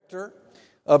Director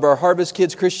of our Harvest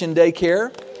Kids Christian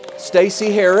Daycare,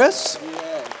 Stacy Harris.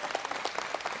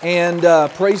 And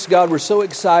praise God, we're so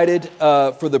excited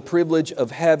for the privilege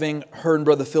of having her and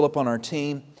Brother Philip on our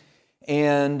team.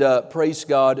 And praise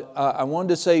God, I wanted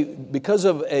to say, because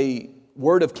of a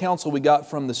word of counsel we got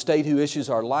from the state who issues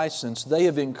our license, they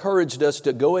have encouraged us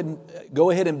to go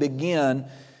ahead and begin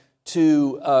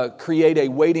to create a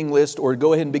waiting list or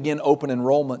go ahead and begin open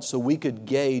enrollment so we could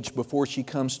gauge before she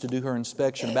comes to do her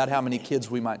inspection about how many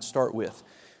kids we might start with.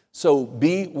 So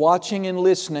be watching and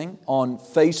listening on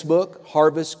Facebook,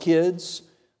 Harvest Kids,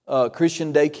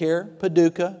 Christian Daycare,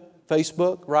 Paducah,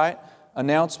 Facebook, right?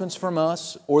 Announcements from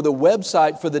us, or the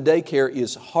website for the daycare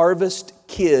is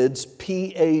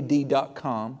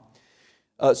harvestkidspad.com.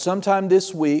 Sometime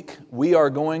this week, we are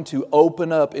going to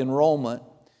open up enrollment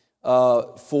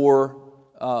for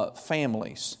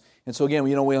families. And so again,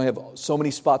 we only have so many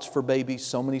spots for babies,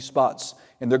 so many spots,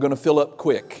 and they're going to fill up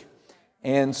quick.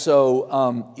 And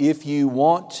so if you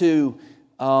want to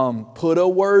put a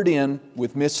word in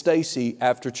with Miss Stacy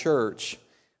after church,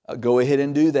 go ahead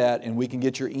and do that, and we can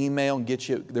get your email and get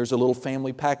you. There's a little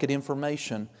family packet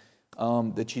information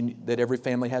that every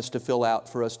family has to fill out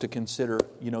for us to consider,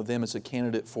 them as a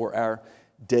candidate for our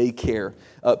daycare.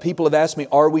 People have asked me,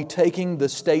 are we taking the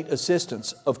state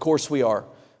assistance? Of course we are.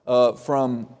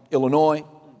 From Illinois,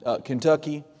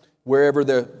 Kentucky, wherever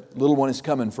the little one is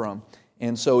coming from.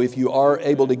 And so if you are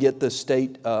able to get the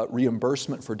state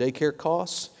reimbursement for daycare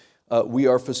costs, we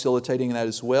are facilitating that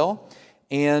as well.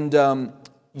 And,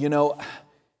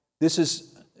 this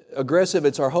is aggressive,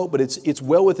 it's our hope, but it's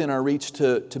well within our reach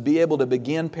to be able to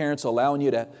begin, parents allowing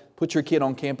you to put your kid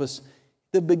on campus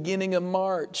the beginning of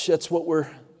March. That's what we're,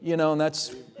 and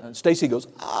that's, Stacy goes,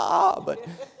 but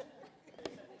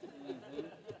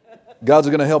God's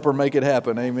going to help her make it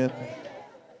happen, amen.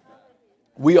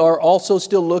 We are also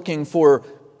still looking for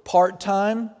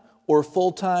part-time or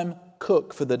full-time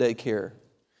cook for the daycare,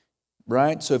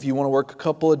 right? So if you want to work a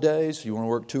couple of days, if you want to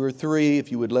work 2 or 3, if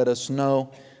you would let us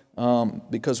know,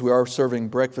 because we are serving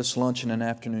breakfast, lunch, and an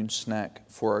afternoon snack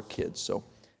for our kids. So,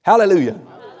 hallelujah.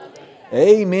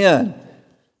 Amen.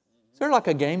 Is there like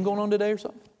a game going on today or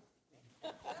something?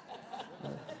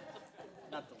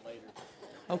 Not the later.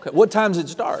 Okay. What time does it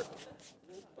start?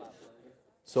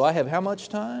 So I have how much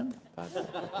time? 5?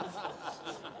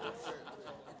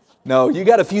 No, you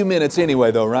got a few minutes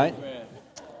anyway, though, right?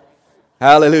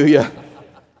 Hallelujah.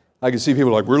 I can see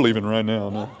people like, we're leaving right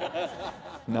now.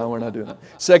 No, we're not doing that.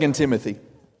 2 Timothy.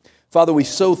 Father, we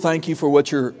so thank you for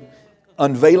what you're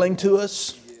unveiling to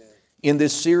us in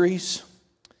this series.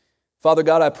 Father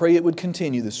God, I pray it would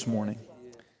continue this morning,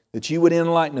 that you would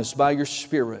enlighten us by your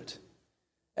Spirit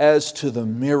as to the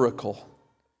miracle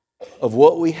of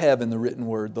what we have in the written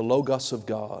word, the Logos of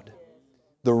God,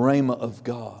 the Rhema of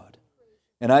God.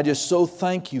 And I just so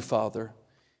thank you, Father,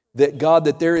 that God,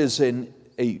 that there is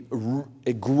a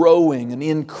growing, an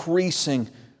increasing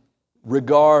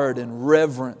regard and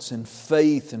reverence and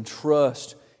faith and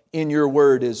trust in your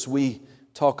word as we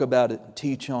talk about it,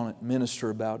 teach on it,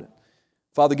 minister about it.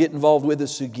 Father, get involved with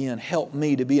us again. Help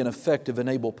me to be an effective and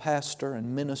able pastor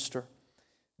and minister.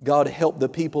 God, help the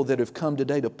people that have come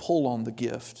today to pull on the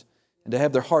gift and to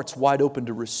have their hearts wide open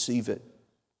to receive it.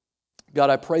 God,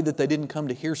 I pray that they didn't come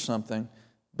to hear something,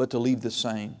 but to leave the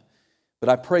same. But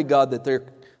I pray, God, that they're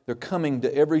coming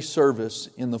to every service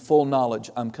in the full knowledge.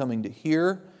 I'm coming to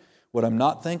hear what I'm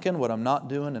not thinking, what I'm not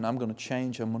doing, and I'm going to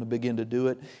change. I'm going to begin to do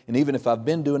it. And even if I've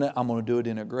been doing it, I'm going to do it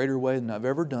in a greater way than I've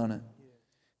ever done it.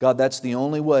 God, that's the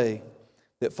only way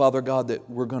that, Father God, that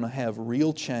we're going to have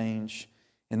real change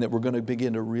and that we're going to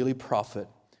begin to really profit.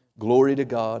 Glory to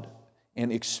God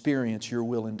and experience your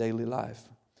will in daily life.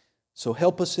 So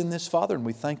help us in this, Father, and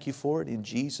we thank you for it in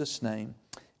Jesus' name.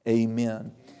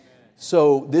 Amen.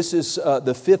 So this is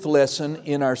the 5th lesson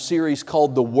in our series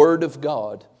called The Word of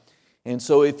God. And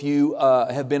so if you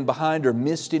have been behind or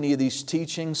missed any of these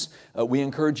teachings, we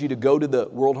encourage you to go to the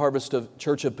World Harvest of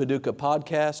Church of Paducah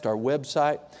podcast, our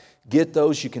website. Get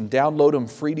those. You can download them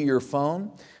free to your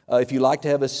phone. If you like to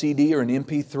have a CD or an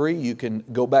MP3, you can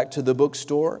go back to the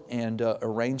bookstore and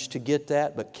arrange to get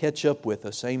that, but catch up with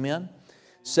us. Amen.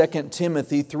 2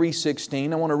 Timothy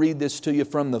 3:16. I want to read this to you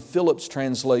from the Phillips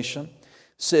translation. It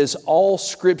says, all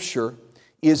Scripture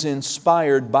is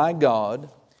inspired by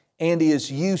God and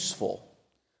is useful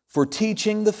for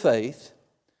teaching the faith,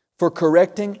 for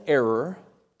correcting error,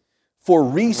 for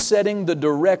resetting the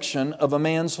direction of a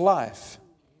man's life,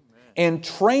 and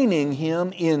training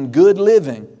him in good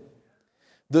living.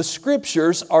 The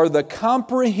Scriptures are the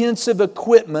comprehensive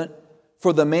equipment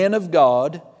for the man of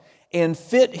God and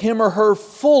fit him or her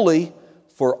fully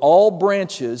for all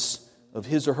branches of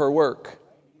his or her work.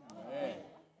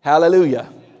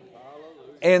 Hallelujah.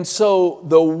 And so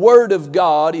the Word of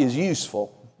God is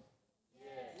useful.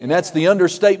 And that's the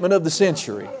understatement of the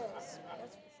century.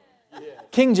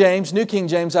 King James, New King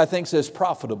James, I think says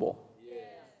profitable.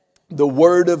 The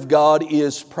Word of God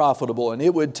is profitable. And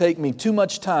it would take me too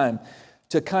much time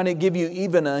to kind of give you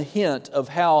even a hint of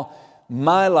how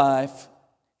my life,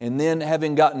 and then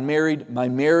having gotten married, my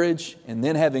marriage, and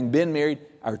then having been married,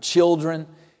 our children,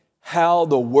 how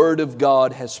the Word of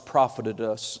God has profited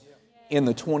us in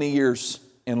the 20 years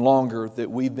and longer that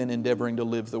we've been endeavoring to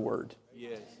live the Word.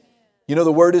 You know,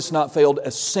 the Word has not failed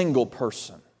a single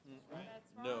person.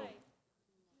 No.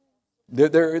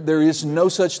 There is no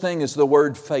such thing as the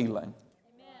Word failing.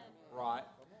 Right.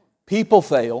 People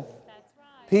fail.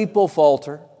 People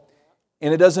falter.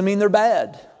 And it doesn't mean they're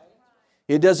bad.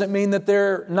 It doesn't mean that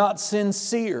they're not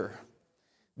sincere.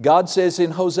 God says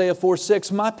in Hosea 4:6,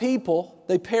 my people,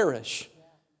 they perish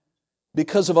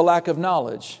because of a lack of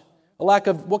knowledge. A lack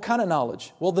of what kind of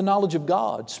knowledge? Well, the knowledge of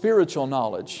God, spiritual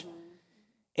knowledge.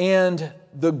 And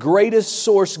the greatest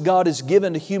source God has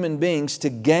given to human beings to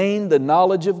gain the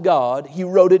knowledge of God, He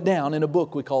wrote it down in a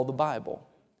book we call the Bible.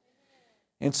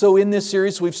 And so in this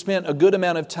series, we've spent a good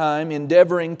amount of time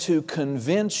endeavoring to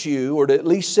convince you, or to at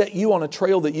least set you on a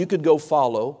trail that you could go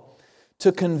follow,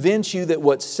 to convince you that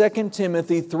what 2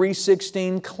 Timothy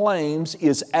 3:16 claims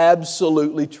is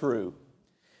absolutely true.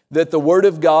 That the Word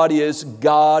of God is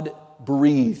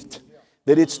God-breathed.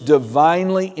 That it's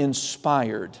divinely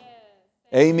inspired.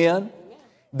 Amen?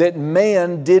 That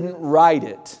man didn't write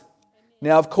it.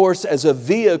 Now, of course, as a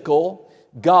vehicle,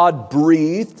 God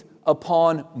breathed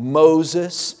upon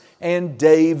Moses and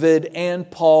David and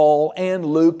Paul and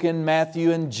Luke and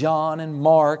Matthew and John and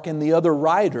Mark and the other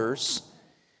writers.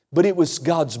 But it was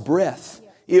God's breath.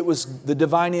 It was the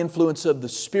divine influence of the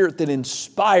Spirit that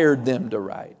inspired them to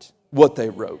write what they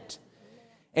wrote.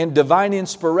 And divine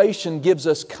inspiration gives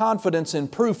us confidence and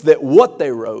proof that what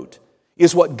they wrote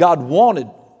is what God wanted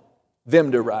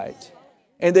them to write.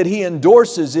 And that He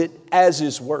endorses it as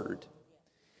His Word.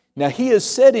 Now, He has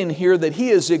said in here that He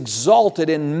has exalted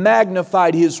and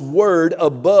magnified His Word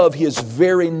above His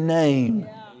very name.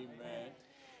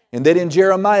 And that in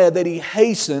Jeremiah that He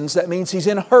hastens, that means He's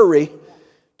in a hurry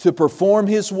to perform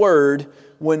His Word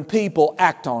when people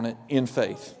act on it in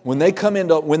faith. When they come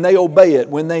into, when they obey it,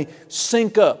 when they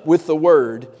sync up with the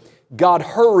Word, God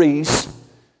hurries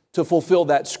to fulfill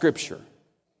that Scripture.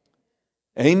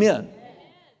 Amen.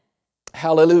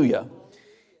 Hallelujah.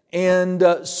 And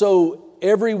so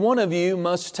every one of you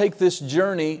must take this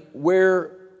journey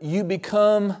where you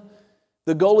become,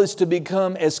 the goal is to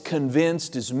become as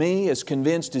convinced as me, as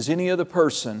convinced as any other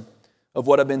person of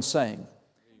what I've been saying,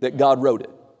 that God wrote it.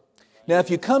 Now, if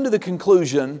you come to the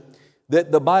conclusion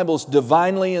that the Bible's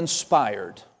divinely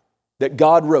inspired, that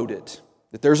God wrote it,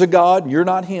 that there's a God, you're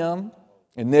not Him,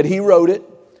 and that He wrote it,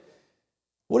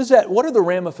 what is that? What are the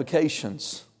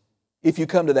ramifications if you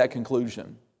come to that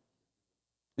conclusion?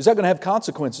 Is that going to have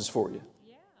consequences for you?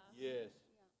 Yes.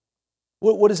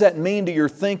 What does that mean to your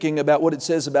thinking about what it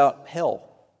says about hell?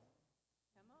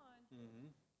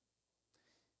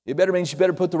 It better means you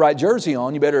better put the right jersey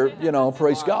on. You better,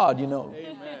 praise God,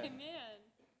 Amen.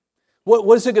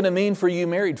 What is it going to mean for you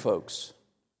married folks?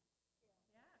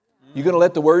 You're going to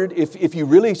let the Word, if you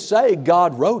really say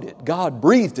God wrote it, God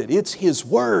breathed it, it's His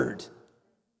Word.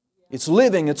 It's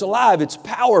living, it's alive, it's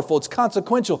powerful, it's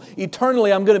consequential.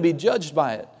 Eternally, I'm going to be judged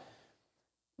by it.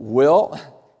 Well,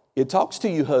 it talks to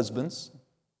you husbands.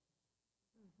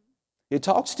 It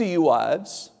talks to you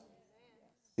wives.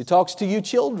 It talks to you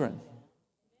children.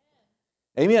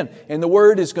 Amen. And the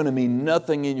Word is going to mean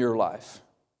nothing in your life.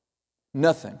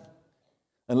 Nothing.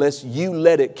 Unless you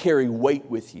let it carry weight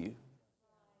with you.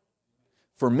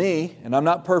 For me, and I'm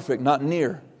not perfect, not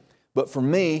near, but for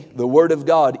me, the Word of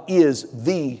God is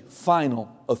the final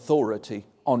authority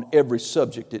on every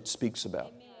subject it speaks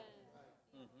about.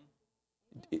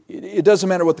 It doesn't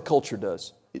matter what the culture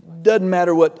does. It doesn't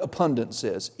matter what a pundit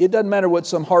says. It doesn't matter what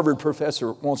some Harvard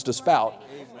professor wants to spout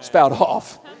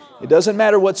off. It doesn't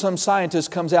matter what some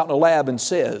scientist comes out in a lab and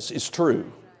says is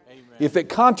true. If it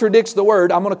contradicts the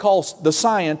Word, I'm going to call the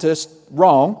scientist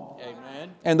wrong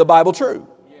and the Bible true.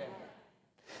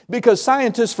 Because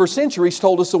scientists for centuries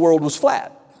told us the world was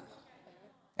flat.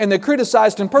 And they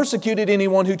criticized and persecuted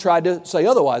anyone who tried to say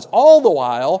otherwise. All the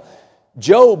while,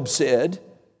 Job said,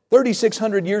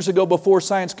 3,600 years ago before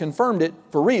science confirmed it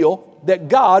for real, that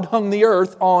God hung the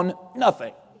earth on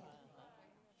nothing.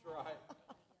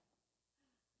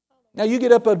 Now you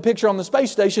get up a picture on the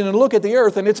space station and look at the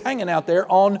earth and it's hanging out there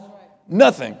on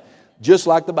nothing. just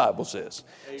like the Bible says.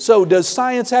 So does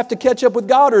science have to catch up with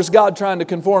God, or is God trying to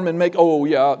conform and make, oh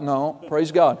yeah, no,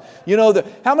 praise God. You know,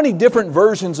 how many different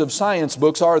versions of science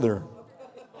books are there?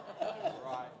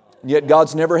 Yet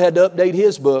God's never had to update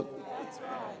His book.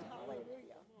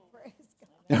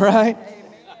 Right?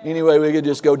 Anyway, we could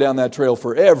just go down that trail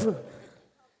forever.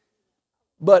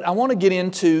 But I want to get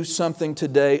into something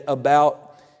today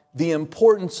about the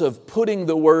importance of putting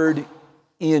the Word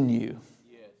in you.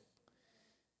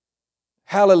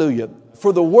 Hallelujah.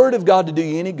 For the Word of God to do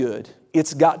you any good,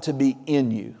 it's got to be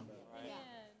in you.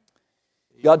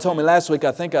 God told me last week,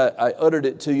 I think I uttered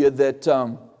it to you, that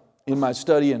in my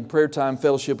study and prayer time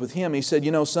fellowship with Him, He said,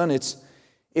 you know, son,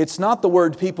 it's not the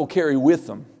Word people carry with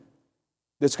them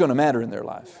that's going to matter in their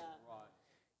life.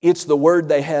 It's the Word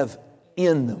they have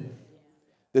in them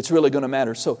that's really going to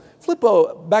matter. So flip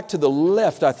back to the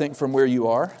left, I think, from where you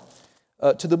are,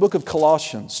 to the book of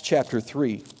Colossians, chapter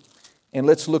 3. And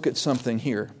let's look at something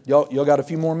here. Y'all got a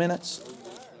few more minutes?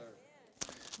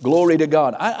 Glory to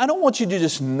God. I don't want you to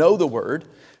just know the Word.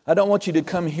 I don't want you to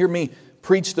come hear me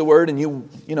preach the Word and you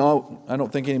know, I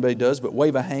don't think anybody does, but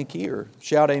wave a hanky or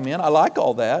shout amen. I like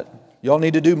all that. Y'all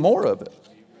need to do more of it.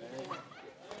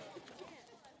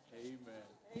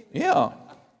 Yeah.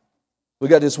 We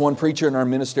got this one preacher in our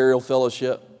ministerial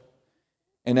fellowship,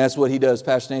 and that's what he does.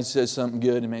 Pastor Nancy says something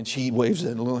good, and man, she waves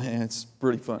that little hand. It's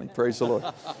pretty funny. Praise the Lord.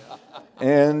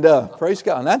 And praise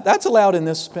God. And that's allowed in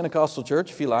this Pentecostal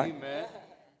church, if you like. Amen.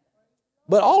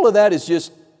 But all of that is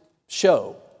just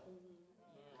show.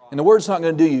 And the Word's not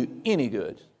going to do you any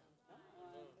good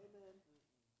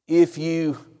if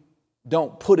you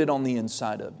don't put it on the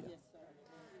inside of you.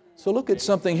 So look at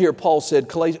something here Paul said,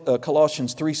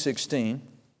 Colossians 3:16.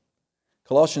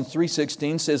 Colossians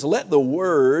 3:16 says, let the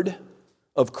Word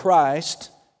of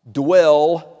Christ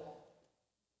dwell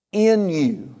in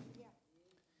you.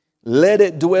 Let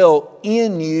it dwell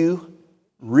in you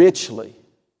richly.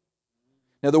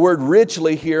 Now the word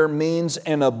richly here means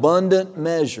an abundant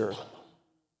measure.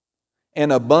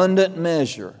 An abundant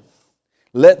measure.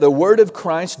 Let the Word of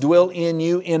Christ dwell in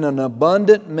you in an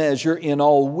abundant measure in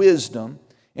all wisdom.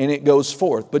 And it goes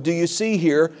forth. But do you see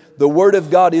here, the Word of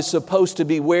God is supposed to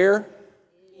be where?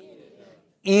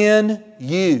 In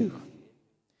you.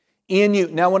 In you.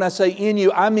 Now when I say in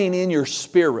you, I mean in your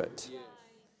spirit.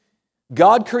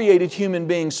 God created human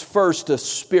beings first a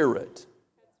spirit.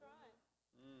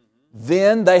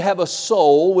 Then they have a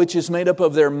soul which is made up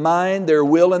of their mind, their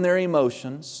will, and their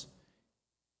emotions.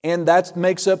 And that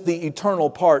makes up the eternal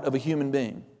part of a human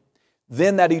being.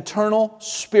 Then that eternal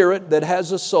spirit that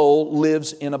has a soul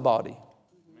lives in a body.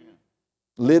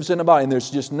 Lives in a body. And there's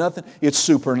just nothing. It's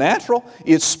supernatural.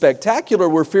 It's spectacular.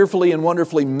 We're fearfully and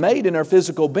wonderfully made in our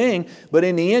physical being. But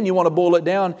in the end, you want to boil it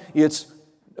down, it's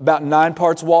about 9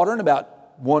 parts water and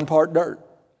about 1 part dirt.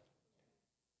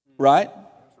 Right?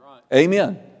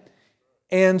 Amen.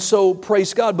 And so,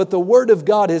 praise God. But the Word of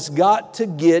God has got to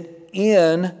get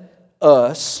in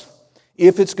us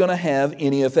if it's going to have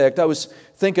any effect. I was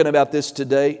thinking about this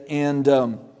today, and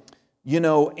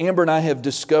Amber and I have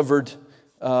discovered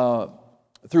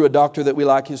through a doctor that we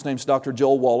like, his name's Dr.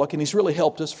 Joel Wallach, and he's really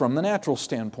helped us from the natural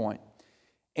standpoint.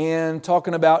 And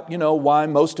talking about, why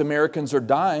most Americans are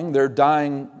dying. They're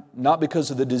dying not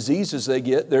because of the diseases they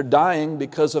get, they're dying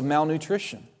because of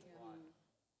malnutrition.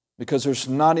 Because there's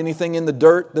not anything in the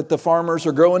dirt that the farmers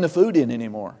are growing the food in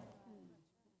anymore.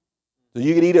 So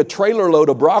you could eat a trailer load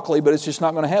of broccoli, but it's just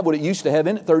not going to have what it used to have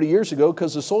in it 30 years ago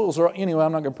because the soils are... Anyway,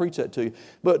 I'm not going to preach that to you.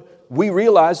 But we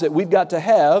realize that we've got to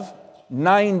have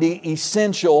 90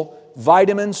 essential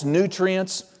vitamins,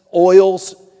 nutrients,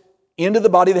 oils into the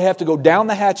body. They have to go down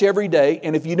the hatch every day.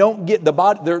 And if you don't get the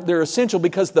body, they're essential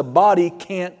because the body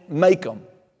can't make them.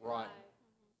 Right.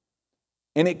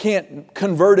 And it can't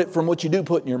convert it from what you do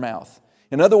put in your mouth.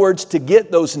 In other words, to get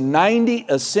those 90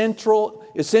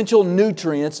 essential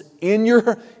nutrients in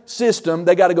your system,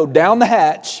 they got to go down the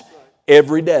hatch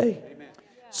every day. Amen.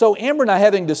 So Amber and I,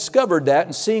 having discovered that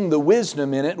and seeing the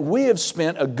wisdom in it, we have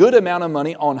spent a good amount of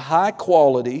money on high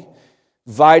quality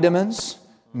vitamins,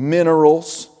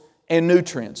 minerals, and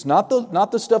nutrients. Not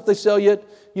the stuff they sell you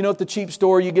at the cheap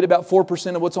store. You get about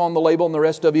 4% of what's on the label and the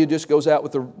rest of you just goes out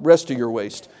with the rest of your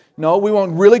waste. No, we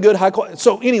want really good high quality.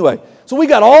 So anyway, we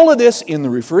got all of this in the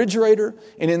refrigerator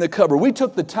and in the cupboard. We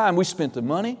took the time, we spent the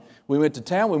money, we went to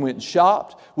town, we went and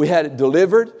shopped, we had it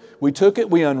delivered, we took it,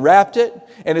 we unwrapped it,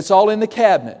 and it's all in the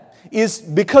cabinet.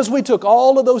 Because we took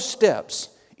all of those steps,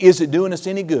 is it doing us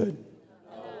any good?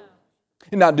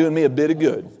 It's not doing me a bit of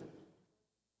good.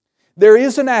 There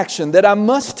is an action that I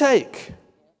must take.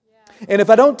 And if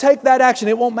I don't take that action,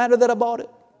 it won't matter that I bought it.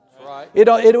 It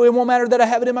won't matter that I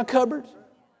have it in my cupboard.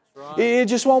 It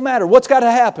just won't matter. What's got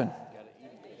to happen?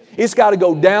 It's got to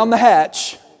go down the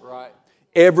hatch Right.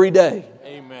 every day.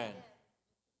 Amen.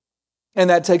 And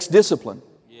that takes discipline.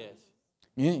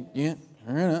 Yes.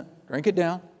 Drink it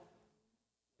down.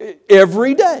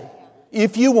 Every day.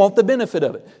 If you want the benefit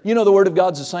of it. You know the Word of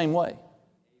God's the same way.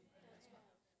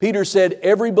 Peter said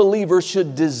every believer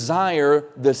should desire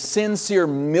the sincere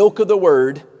milk of the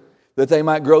Word that they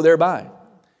might grow thereby.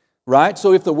 Right?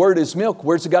 So if the Word is milk,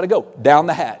 where's it got to go? Down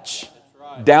the hatch.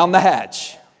 Right. Down the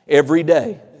hatch every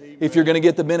day. If you're going to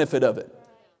get the benefit of it.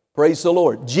 Praise the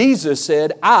Lord. Jesus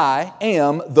said, I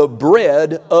am the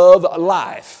bread of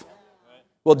life.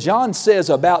 Well, John says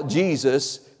about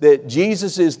Jesus that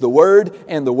Jesus is the Word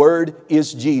and the Word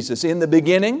is Jesus. In the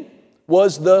beginning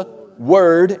was the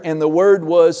Word and the Word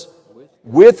was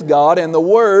with God and the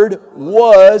Word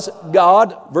was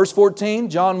God. Verse 14,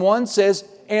 John 1 says,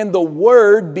 and the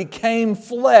Word became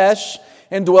flesh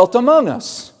and dwelt among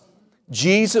us.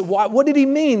 Jesus, what did He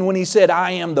mean when He said,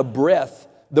 I am the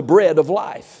bread of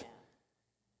life?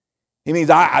 He means,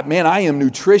 I am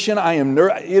nutrition,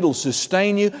 it'll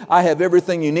sustain you, I have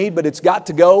everything you need, but it's got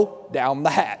to go down the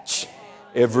hatch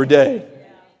every day.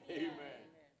 Amen.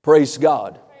 Praise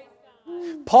God.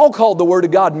 Paul called the Word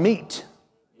of God meat.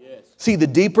 Yes. See, the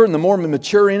deeper and the more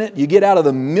mature in it, you get out of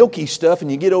the milky stuff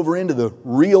and you get over into the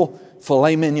real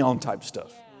filet mignon type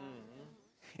stuff.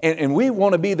 And we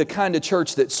want to be the kind of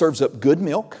church that serves up good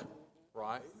milk.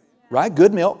 Right?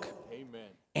 Good milk. Amen.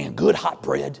 And good hot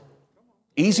bread.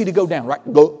 Easy to go down.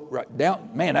 Go right down.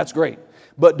 Man, that's great.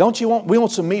 But we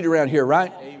want some meat around here,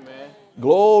 right? Amen.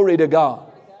 Glory to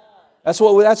God. That's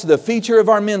the feature of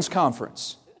our men's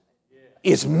conference.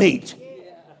 Is meat.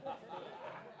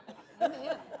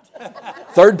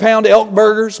 Third pound elk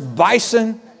burgers,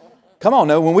 bison. Come on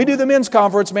now, when we do the men's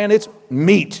conference, man, it's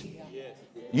meat.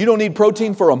 You don't need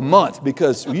protein for a month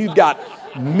because you've got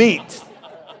meat.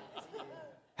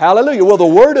 Hallelujah. Well, the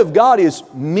Word of God is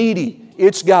meaty.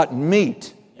 It's got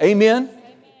meat. Amen?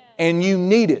 And you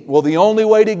need it. Well, the only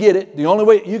way to get it,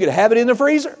 you could have it in the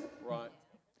freezer. Right.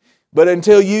 But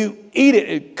until you eat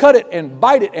it, cut it, and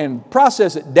bite it, and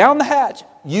process it down the hatch,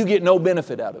 you get no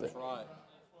benefit out of it. Right.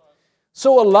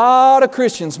 So a lot of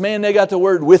Christians, man, they got the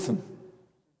Word with them.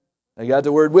 They got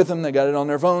the Word with them, they got it on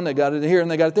their phone, they got it here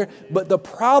and they got it there. But the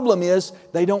problem is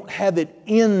they don't have it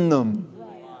in them.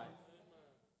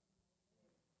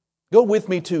 Go with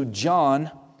me to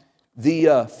John, the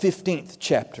 15th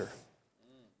chapter.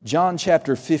 John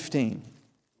chapter 15.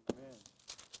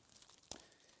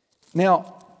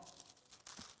 Now,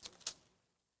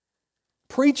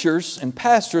 preachers and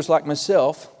pastors like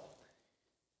myself,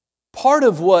 part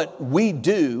of what we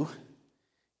do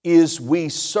is we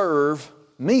serve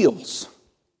meals.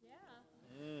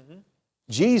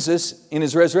 Jesus, in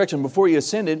His resurrection, before He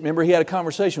ascended, remember He had a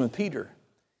conversation with Peter.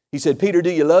 He said, Peter,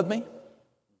 do you love me?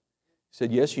 He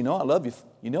said, yes, I love you.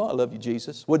 I love you,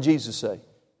 Jesus. What did Jesus say?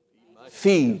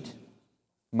 Feed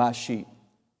my sheep.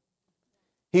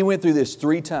 He went through this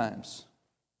 3 times.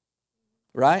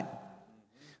 Right?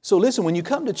 So listen, when you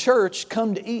come to church,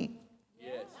 come to eat.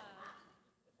 Yes.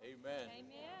 Amen.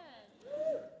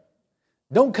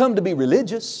 Don't come to be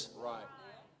religious. Right.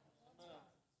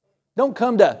 Don't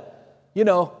come to,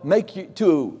 make you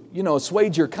to,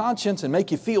 assuage your conscience and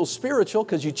make you feel spiritual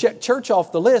because you check church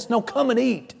off the list. No, come and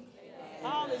eat.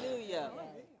 Hallelujah.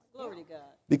 Glory to God.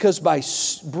 Because by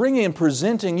bringing and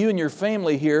presenting you and your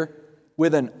family here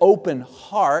with an open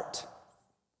heart,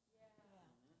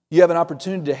 you have an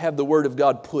opportunity to have the Word of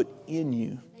God put in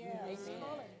you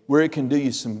where it can do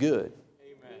you some good.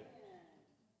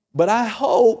 But I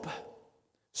hope,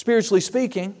 spiritually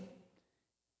speaking,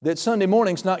 that Sunday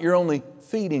morning's not your only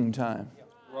feeding time.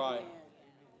 Right.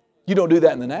 You don't do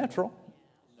that in the natural.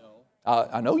 No.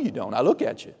 I know you don't. I look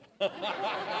at you.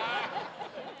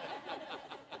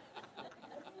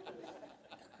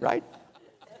 Right?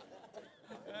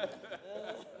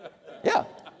 Yeah.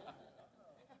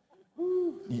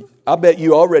 I bet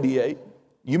you already ate.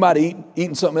 You might have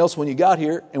eaten something else when you got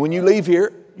here, and when you leave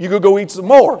here, you could go eat some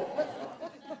more.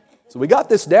 So we got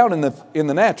this down in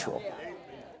the natural.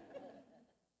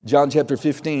 John chapter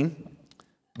 15,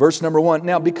 verse number 1.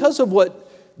 Now, because of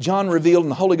what John revealed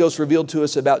and the Holy Ghost revealed to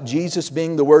us about Jesus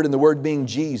being the Word and the Word being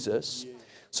Jesus,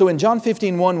 so in John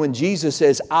 15:1, when Jesus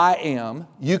says, I am,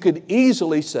 you could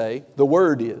easily say, the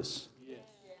Word is.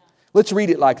 Let's read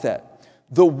it like that.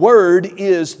 The Word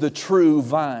is the true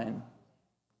vine,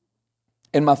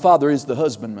 and my Father is the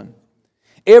husbandman.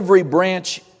 Every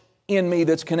branch in me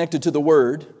that's connected to the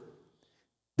Word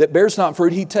that bears not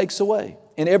fruit, He takes away.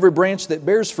 And every branch that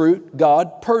bears fruit,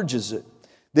 God purges it,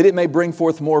 that it may bring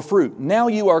forth more fruit. Now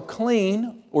you are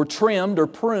clean or trimmed or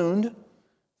pruned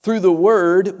through the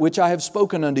word which I have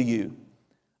spoken unto you.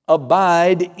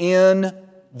 Abide in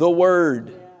the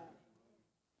word.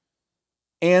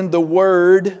 And the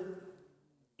word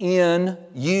in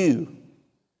you.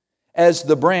 As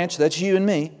the branch, that's you and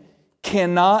me,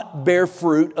 cannot bear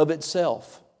fruit of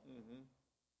itself.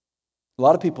 A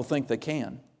lot of people think they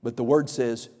can, but the Word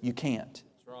says you can't.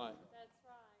 That's right.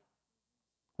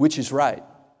 Which is right?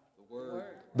 The Word.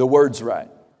 The Word's right.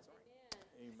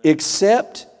 Amen.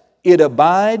 Except it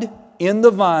abide in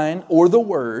the vine or the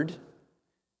Word,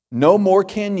 no more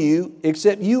can you,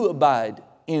 except you abide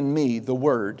in me, the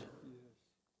Word.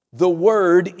 The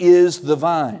Word is the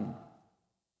vine.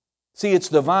 See, it's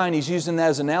the vine. He's using that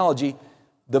as an analogy.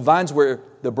 The vine's where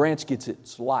the branch gets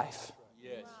its life.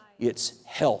 Yes. Its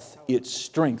health, its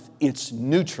strength, its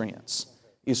nutrients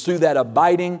is through that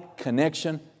abiding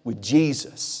connection with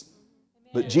Jesus.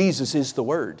 But Jesus is the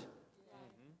Word.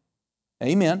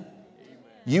 Amen.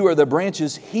 You are the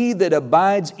branches. He that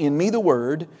abides in me, the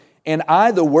Word, and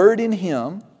I, the Word in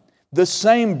him, the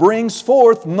same brings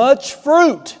forth much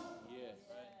fruit.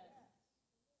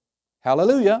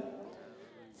 Hallelujah.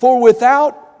 For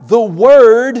without the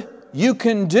Word, you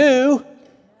can do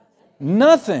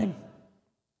nothing.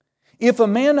 If a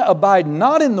man abide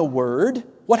not in the Word,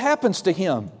 what happens to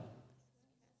him?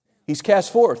 He's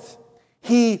cast forth.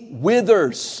 He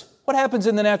withers. What happens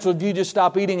in the natural if you just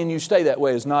stop eating and you stay that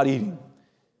way as not eating?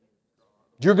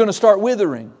 You're going to start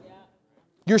withering.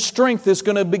 Your strength is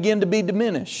going to begin to be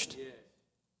diminished.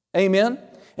 Amen?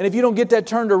 And if you don't get that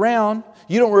turned around,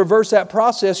 you don't reverse that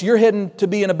process, you're heading to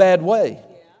be in a bad way.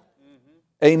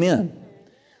 Amen.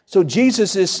 So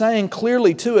Jesus is saying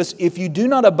clearly to us, if you do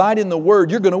not abide in the Word,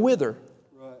 you're going to wither.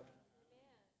 Right.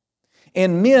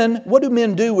 And men, what do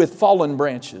men do with fallen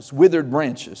branches, withered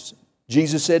branches?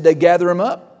 Jesus said they gather them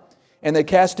up and they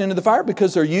cast into the fire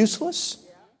because they're useless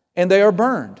and they are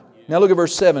burned. Now look at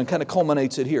verse 7, kind of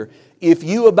culminates it here. If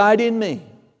you abide in me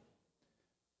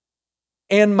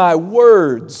and my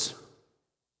words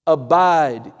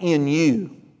abide in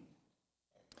you,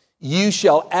 you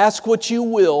shall ask what you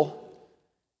will,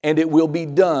 and it will be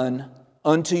done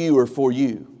unto you or for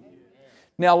you.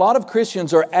 Now, a lot of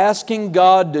Christians are asking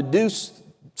God to do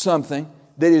something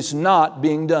that is not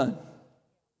being done.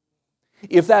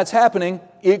 If that's happening,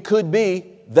 it could be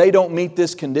they don't meet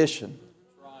this condition.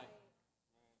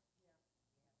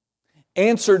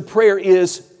 Answered prayer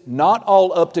is not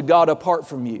all up to God apart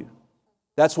from you.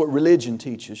 That's what religion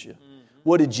teaches you.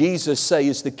 What did Jesus say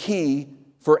is the key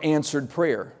for answered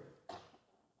prayer?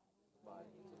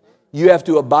 You have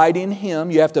to abide in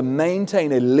Him. You have to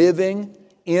maintain a living,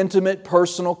 intimate,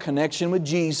 personal connection with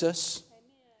Jesus.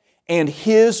 And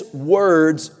His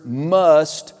words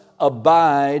must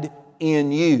abide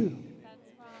in you.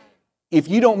 If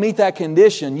you don't meet that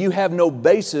condition, you have no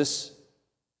basis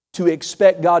to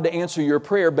expect God to answer your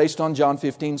prayer based on John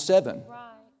 15:7.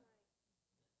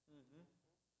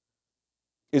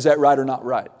 Is that right or not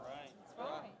right?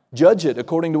 Judge it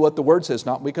according to what the Word says,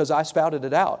 not because I spouted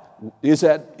it out. Is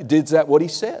that what He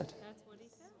said? That's what He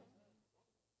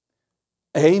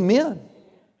said. Amen.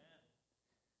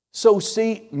 So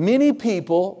see, many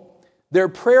people, their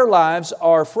prayer lives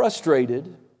are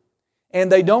frustrated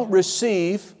and they don't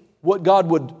receive what God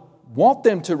would want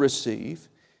them to receive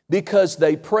because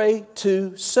they pray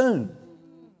too soon.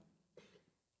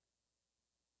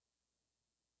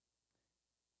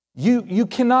 You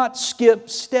cannot skip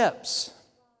steps.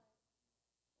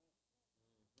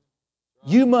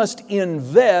 You must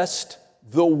invest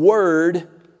the Word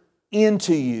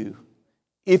into you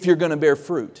if you're going to bear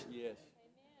fruit. Yes.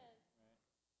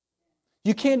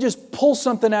 You can't just pull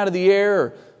something out of the air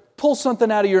or pull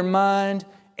something out of your mind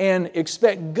and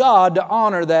expect God to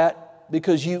honor that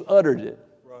because you uttered it.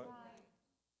 Right.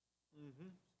 Mm-hmm.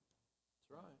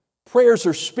 That's right. Prayers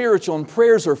are spiritual and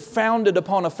prayers are founded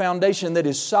upon a foundation that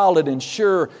is solid and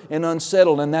sure and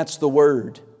unsettled, and that's the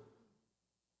Word.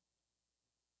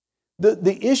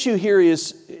 The issue here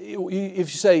is,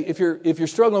 if you're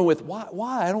struggling with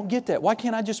why I don't get that, why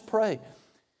can't I just pray?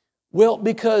 Well,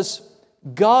 because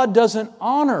God doesn't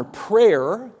honor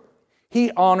prayer, He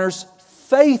honors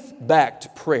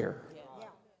faith-backed prayer.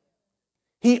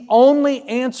 He only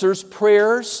answers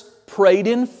prayers prayed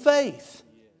in faith.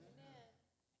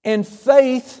 And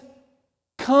faith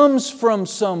comes from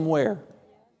somewhere.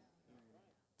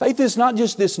 Faith is not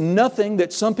just this nothing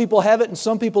that some people have it and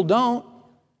some people don't.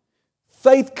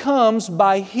 Faith comes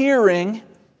by hearing,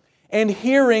 and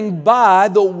hearing by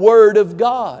the Word of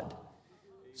God.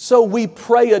 So we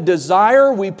pray a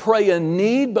desire, we pray a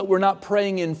need, but we're not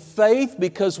praying in faith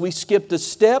because we skipped a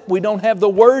step. We don't have the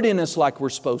Word in us like we're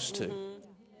supposed to.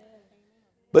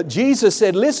 But Jesus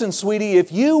said, listen, sweetie,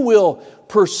 if you will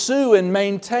pursue and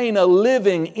maintain a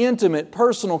living, intimate,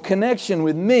 personal connection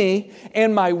with me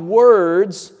and my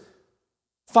words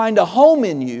find a home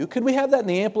in you. Could we have that in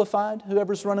the Amplified?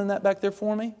 Whoever's running that back there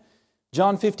for me?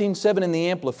 John 15:7 in the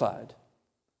Amplified.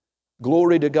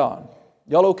 Glory to God.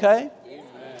 Y'all okay? Amen.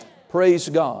 Praise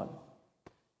God.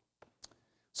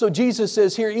 So Jesus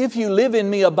says here, if you live in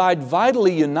me, abide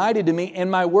vitally united to me, and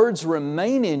my words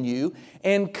remain in you,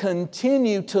 and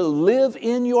continue to live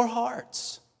in your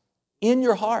hearts. In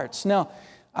your hearts. Now,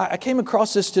 I came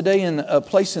across this today in a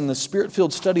place in the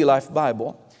Spirit-Filled Study Life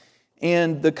Bible,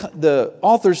 and the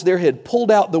authors there had pulled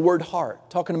out the word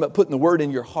heart, talking about putting the word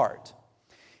in your heart.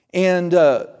 And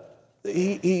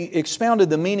he expounded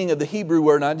the meaning of the Hebrew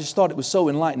word, and I just thought it was so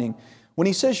enlightening. When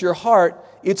he says your heart,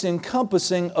 it's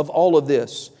encompassing of all of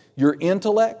this. Your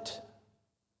intellect,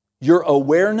 your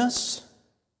awareness.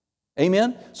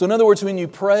 Amen? So in other words, when you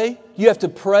pray, you have to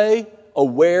pray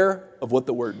aware of what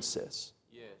the Word says.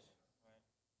 Yes.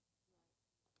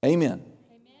 Amen.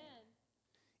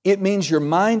 It means your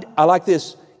mind. I like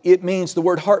this. It means, the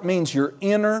word heart means your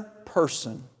inner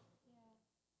person.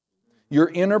 Your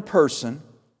inner person,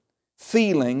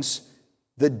 feelings,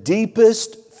 the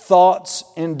deepest thoughts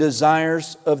and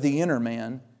desires of the inner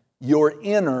man, your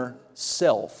inner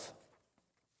self.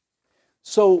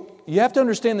 So you have to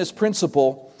understand this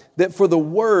principle that for the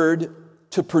Word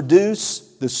to produce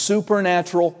the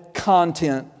supernatural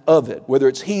content of it, whether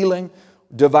it's healing,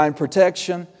 divine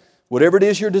protection, whatever it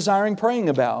is you're desiring praying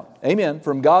about, amen,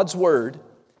 from God's Word,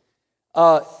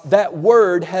 that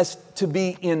Word has to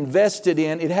be invested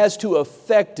in, it has to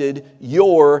affected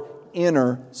your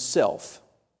inner self.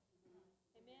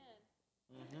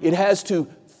 It has to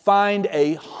find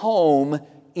a home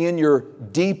in your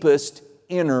deepest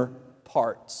inner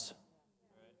parts.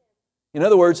 In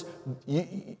other words,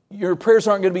 your prayers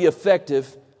aren't going to be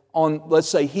effective on, let's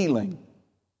say, healing.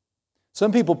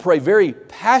 Some people pray very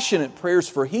passionate prayers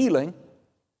for healing,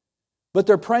 but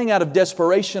they're praying out of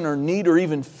desperation or need or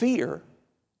even fear,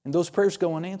 and those prayers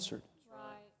go unanswered.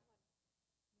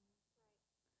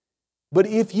 But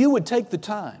if you would take the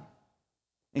time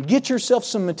and get yourself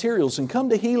some materials and come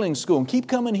to healing school and keep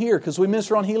coming here, because we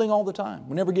minister on healing all the time.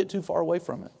 We never get too far away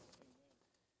from it.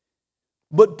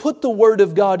 But put the Word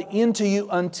of God into you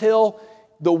until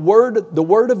the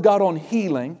Word of God on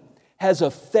healing has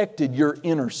affected your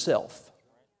inner self.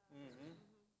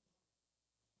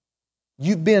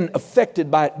 You've been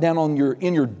affected by it down on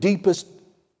in your deepest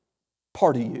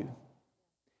part of you.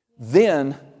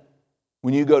 Then,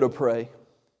 when you go to pray,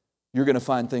 you're going to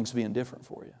find things being different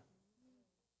for you.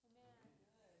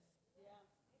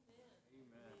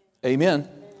 Amen.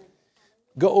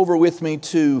 Go over with me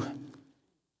to,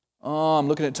 I'm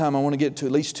looking at time. I want to get to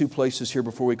at least two places here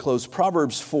before we close.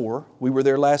 Proverbs 4. We were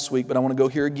there last week, but I want to go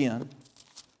here again.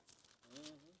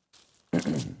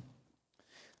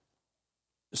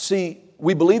 See,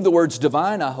 we believe the word's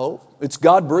divine, I hope. It's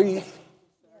God-breathed.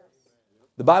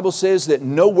 The Bible says that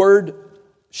no word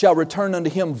shall return unto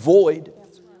Him void,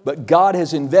 but God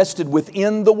has invested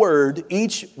within the word,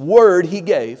 each word He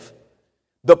gave,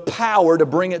 the power to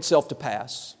bring itself to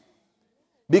pass.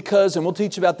 Because, and we'll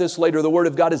teach about this later, the Word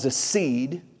of God is a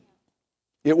seed.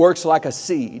 It works like a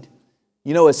seed.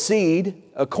 You know, a seed,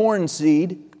 a corn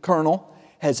seed kernel,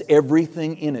 has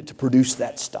everything in it to produce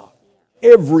that stock.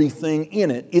 Everything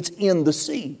in it. It's in the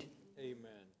seed. Amen.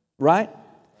 Right?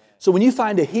 So when you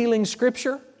find a healing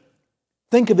scripture,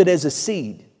 think of it as a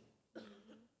seed.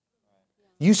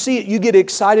 You see it, you get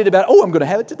excited about, oh, I'm going to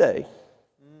have it today.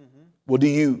 Well, do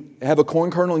you have a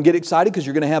corn kernel and get excited because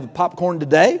you're going to have a popcorn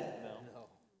today?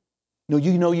 No,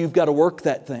 you know you've got to work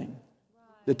that thing.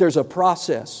 That there's a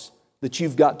process that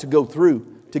you've got to go through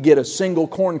to get a single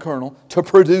corn kernel to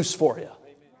produce for you.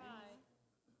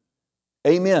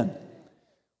 Amen.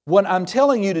 What I'm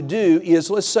telling you to do is,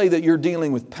 let's say that you're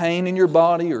dealing with pain in your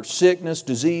body or sickness,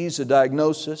 disease, a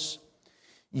diagnosis.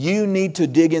 You need to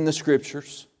dig in the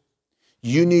Scriptures.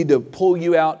 You need to pull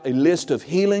you out a list of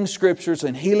healing scriptures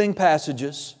and healing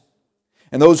passages.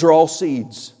 And those are all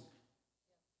seeds.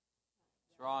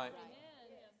 Right.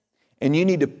 And you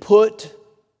need to put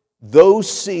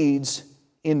those seeds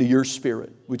into your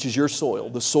spirit, which is your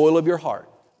soil, the soil of your heart.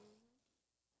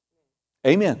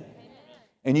 Amen.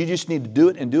 And you just need to do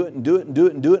it and do it and do it and do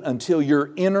it and do it until your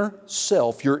inner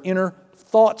self, your inner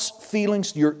thoughts,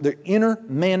 feelings, the inner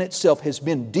man itself has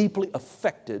been deeply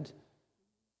affected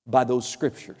by those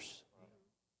scriptures.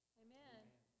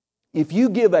 If you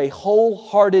give a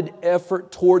wholehearted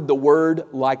effort toward the Word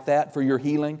like that for your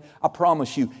healing, I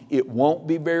promise you, it won't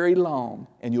be very long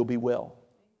and you'll be well.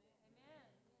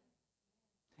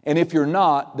 And if you're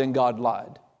not, then God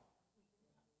lied.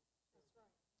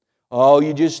 Oh,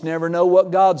 you just never know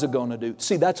what God's going to do.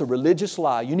 See, that's a religious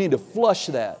lie. You need to flush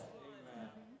that.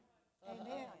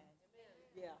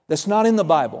 That's not in the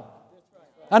Bible.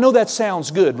 I know that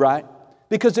sounds good, right?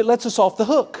 Because it lets us off the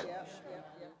hook.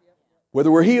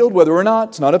 Whether we're healed, whether we're not,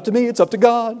 it's not up to me, it's up to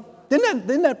God.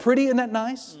 Isn't that pretty? Isn't that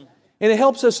nice? And it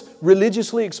helps us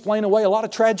religiously explain away a lot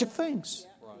of tragic things.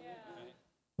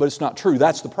 But it's not true.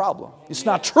 That's the problem. It's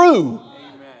not true.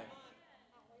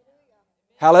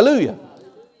 Hallelujah.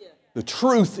 The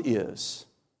truth is,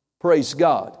 praise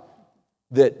God,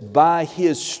 that by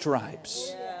His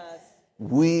stripes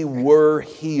we were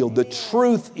healed. The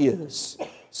truth is,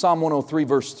 Psalm 103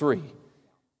 verse 3,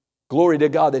 glory to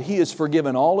God that He has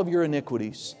forgiven all of your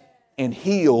iniquities and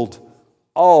healed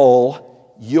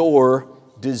all your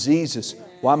diseases.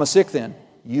 Why am I sick then?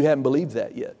 You haven't believed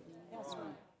that yet.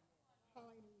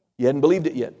 You hadn't believed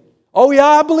it yet. Oh yeah,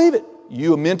 I believe it.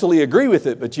 You mentally agree with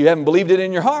it, but you haven't believed it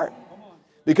in your heart.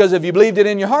 Because if you believed it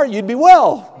in your heart, you'd be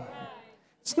well.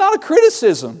 It's not a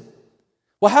criticism.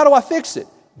 Well, how do I fix it?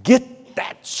 Get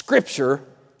that scripture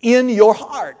in your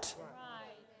heart.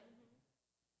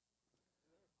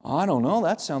 Oh, I don't know.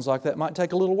 That sounds like that might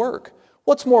take a little work.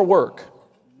 What's more work?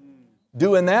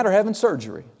 Doing that or having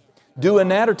surgery? Doing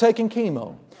that or taking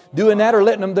chemo? Doing that or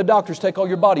letting the doctors take all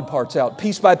your body parts out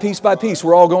piece by piece by piece?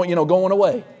 We're all going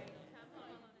away.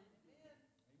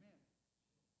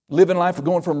 Living life, we're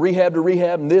going from rehab to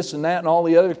rehab and this and that and all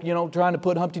the other, trying to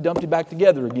put Humpty Dumpty back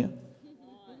together again.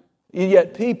 And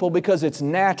yet people, because it's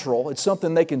natural, it's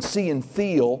something they can see and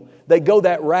feel, they go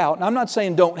that route. And I'm not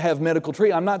saying don't have medical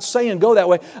treatment. I'm not saying go that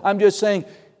way. I'm just saying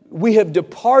we have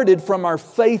departed from our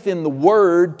faith in the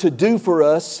Word to do for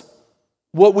us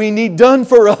what we need done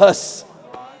for us.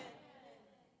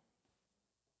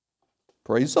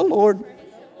 Praise the Lord.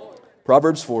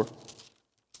 Proverbs 4.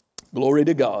 Glory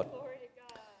to God.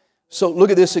 So look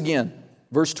at this again.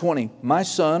 Verse 20. My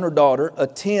son or daughter,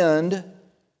 attend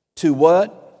to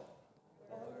what?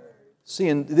 See,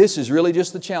 and this is really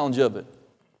just the challenge of it.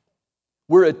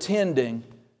 We're attending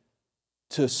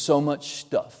to so much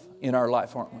stuff in our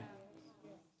life, aren't we?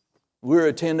 We're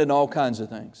attending to all kinds of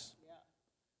things.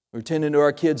 We're attending to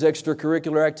our kids'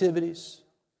 extracurricular activities,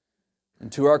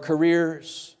 and to our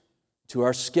careers, to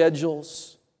our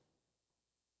schedules.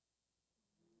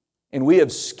 And we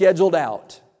have scheduled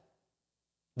out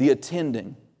the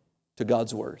attending to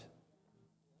God's Word.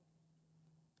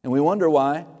 And we wonder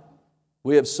why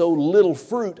we have so little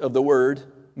fruit of the Word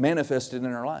manifested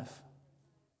in our life.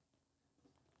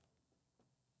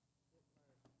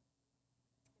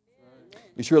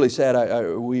 It's really sad.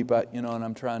 I weep, and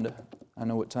I'm trying to, I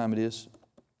know what time it is.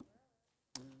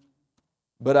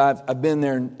 But I've been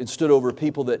there and stood over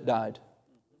people that died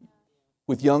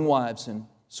with young wives and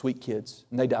sweet kids,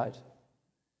 and they died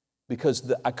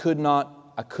because I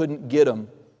couldn't get them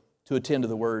to attend to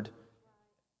the Word.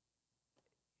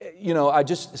 I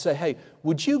just say, hey,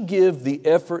 would you give the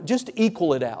effort, just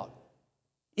equal it out.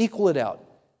 Equal it out.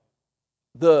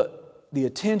 The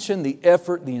attention, the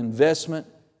effort, the investment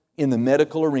in the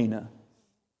medical arena.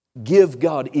 Give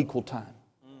God equal time.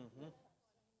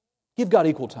 Give God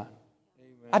equal time.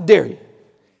 Amen. I dare you.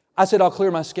 I said, I'll clear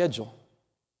my schedule.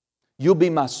 You'll be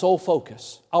my sole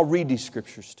focus. I'll read these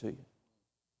scriptures to you.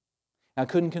 I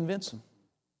couldn't convince them.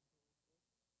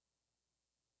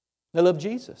 They love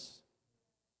Jesus.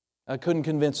 I couldn't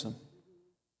convince them.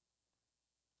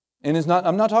 And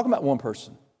I'm not talking about one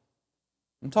person.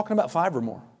 I'm talking about 5 or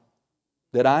more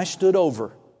that I stood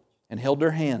over and held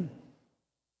their hand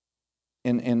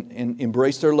and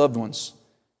embraced their loved ones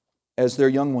as their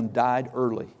young one died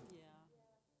early.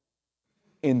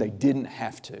 And they didn't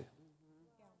have to.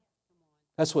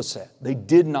 That's what's sad. They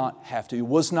did not have to. It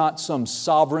was not some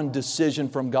sovereign decision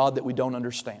from God that we don't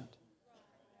understand.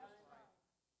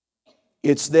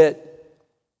 It's that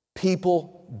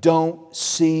people don't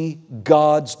see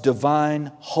God's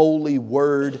divine, holy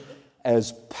Word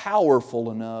as powerful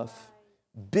enough,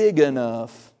 big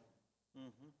enough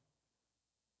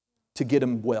to get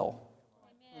them well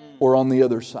or on the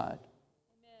other side.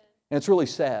 And it's really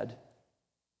sad.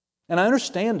 And I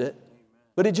understand it,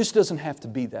 but it just doesn't have to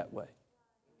be that way.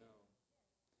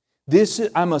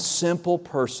 I'm a simple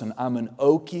person. I'm an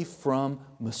Okie from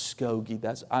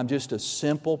Muskogee. I'm just a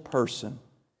simple person.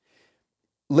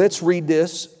 Let's read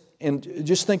this and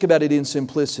just think about it in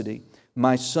simplicity.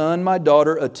 My son, my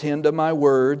daughter, attend to my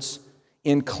words.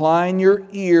 Incline your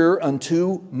ear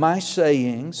unto my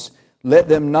sayings. Let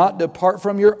them not depart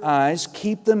from your eyes.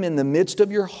 Keep them in the midst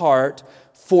of your heart.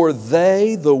 For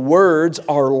they, the words,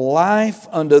 are life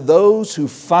unto those who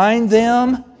find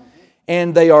them.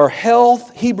 And they are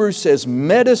health, Hebrews says,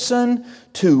 medicine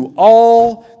to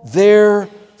all their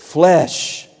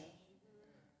flesh.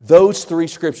 those three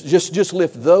scriptures, just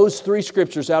lift those three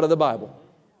scriptures out of the Bible.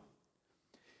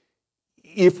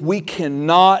 If we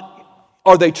cannot,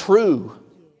 are they true?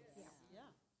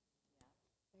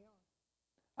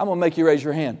 I'm going to make you raise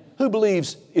your hand. Who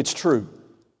believes it's true?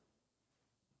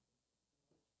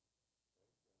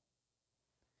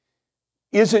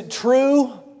 Is it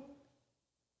true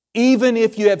even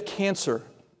if you have cancer?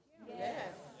 Yes.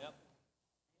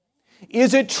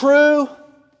 Is it true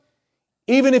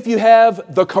even if you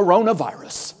have the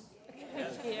coronavirus?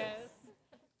 Yes.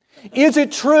 Is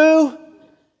it true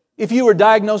if you were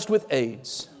diagnosed with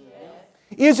AIDS?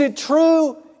 Yes. Is it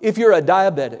true if you're a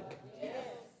diabetic? Yes.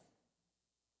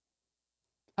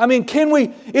 I mean,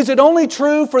 is it only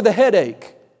true for the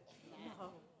headache?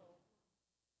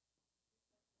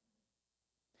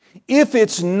 If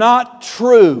it's not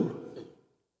true,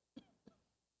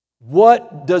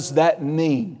 what does that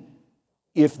mean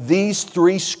if these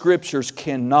three scriptures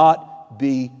cannot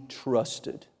be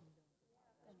trusted?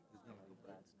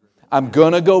 I'm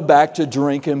going to go back to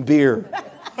drinking beer.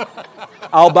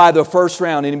 I'll buy the first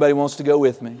round. Anybody wants to go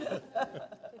with me?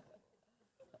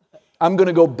 I'm going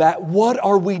to go back. What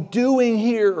are we doing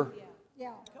here? Come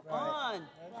on.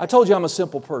 I told you I'm a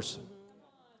simple person.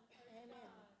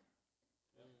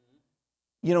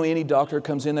 You know, any doctor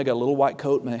comes in, they got a little white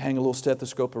coat and they hang a little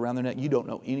stethoscope around their neck. You don't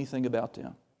know anything about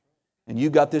them. And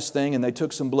you got this thing and they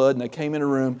took some blood and they came in a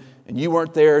room and you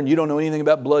weren't there and you don't know anything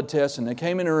about blood tests. And they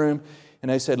came in a room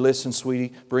and they said, listen,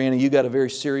 sweetie, Brianna, you got a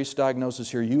very serious diagnosis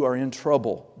here. You are in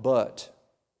trouble. But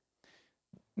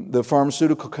the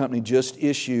pharmaceutical company just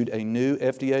issued a new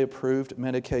FDA-approved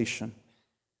medication.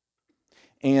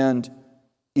 And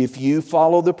if you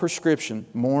follow the prescription,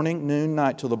 morning, noon,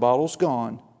 night, till the bottle's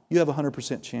gone, you have a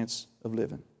 100% chance of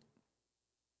living.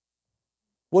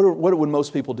 What would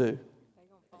most people do?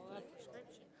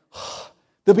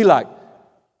 They'll be like,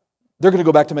 they're going to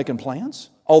go back to making plans?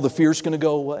 All the fear's going to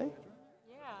go away?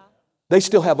 Yeah. They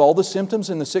still have all the symptoms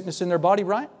and the sickness in their body,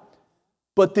 right?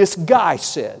 But this guy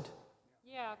said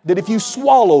that if you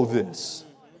swallow this,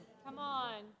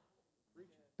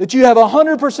 that you have a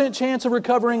 100% chance of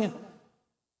recovering.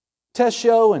 Tests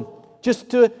show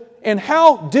and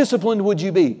how disciplined would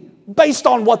you be based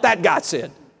on what that guy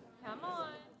said? Come on.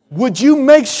 Would you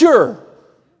make sure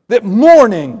that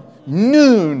morning,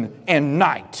 noon, and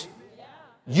night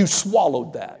you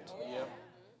swallowed that? Yeah.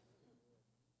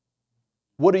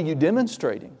 What are you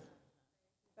demonstrating?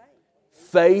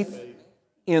 Faith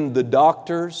in the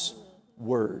doctor's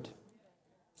word.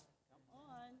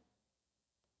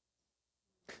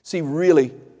 See,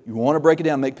 really, you want to break it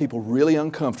down, make people really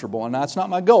uncomfortable, and that's not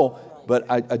my goal. But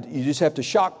you just have to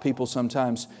shock people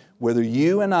sometimes, whether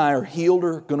you and I are healed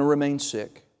or going to remain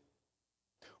sick,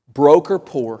 broke or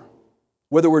poor,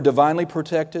 whether we're divinely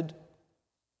protected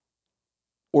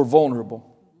or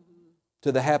vulnerable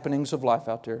to the happenings of life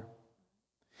out there,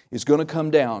 is going to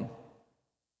come down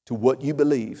to what you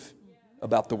believe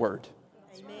about the Word.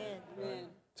 Amen.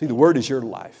 See, the Word is your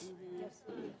life.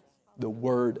 The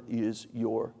Word is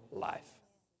your life.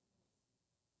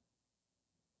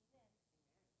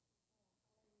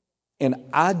 And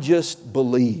I just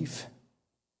believe,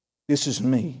 this is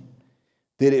me,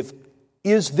 that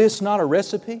is this not a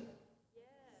recipe?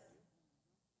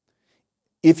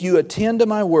 If you attend to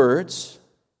my words,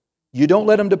 you don't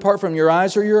let them depart from your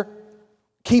eyes or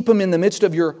keep them in the midst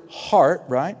of your heart,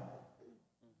 right?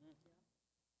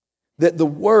 That the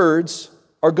words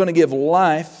are going to give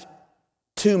life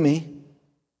to me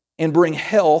and bring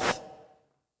health.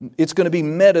 It's going to be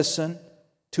medicine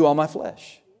to all my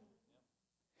flesh.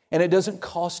 And it doesn't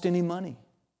cost any money.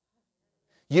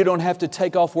 You don't have to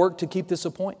take off work to keep this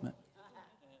appointment.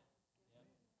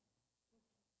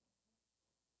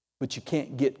 But you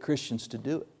can't get Christians to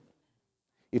do it.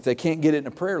 If they can't get it in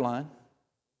a prayer line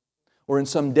or in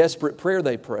some desperate prayer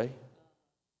they pray,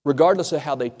 regardless of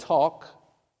how they talk,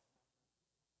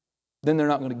 then they're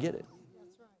not going to get it.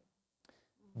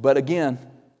 But again,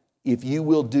 if you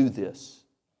will do this,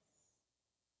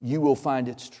 you will find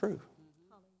it's true.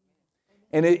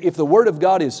 And if the Word of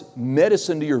God is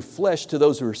medicine to your flesh, to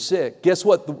those who are sick, guess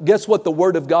what the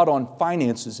Word of God on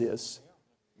finances is?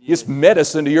 Yes. It's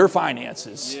medicine to your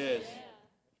finances. Yes.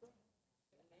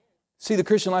 See, the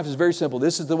Christian life is very simple.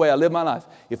 This is the way I live my life.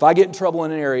 If I get in trouble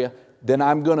in an area, then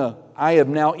I have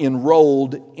now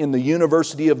enrolled in the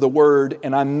University of the Word,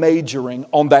 and I'm majoring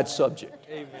on that subject.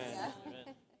 Amen.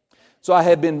 So I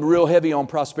have been real heavy on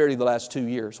prosperity the last 2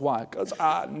 years. Why? Because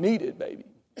I need it, baby.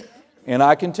 And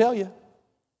I can tell you,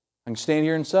 I can stand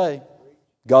here and say,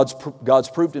 God's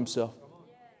proved Himself.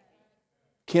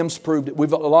 Kim's proved it.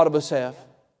 A lot of us have.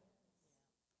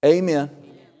 Amen.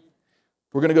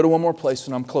 We're going to go to one more place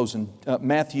and I'm closing.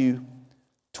 Matthew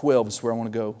 12 is where I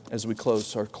want to go as we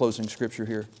close our closing scripture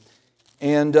here.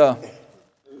 And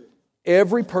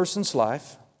every person's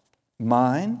life,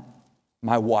 mine,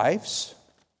 my wife's,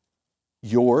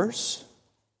 yours,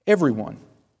 everyone.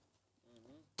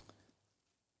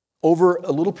 Over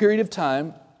a little period of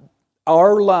time,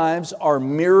 our lives are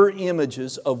mirror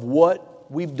images of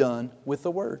what we've done with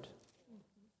the Word.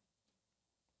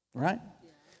 Right?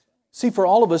 See, for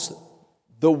all of us,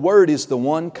 the Word is the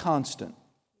one constant.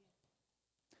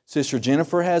 Sister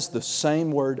Jennifer has the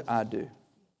same Word I do.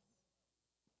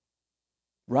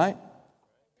 Right?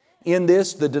 In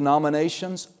this, the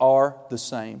denominations are the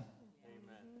same.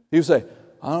 People say,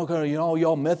 I don't know,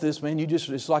 y'all Methodists, man,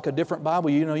 it's like a different Bible.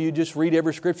 You just read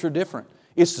every scripture different.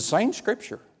 It's the same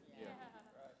scripture.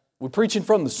 We're preaching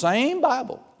from the same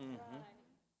Bible.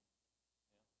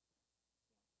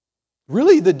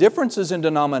 Really, the differences in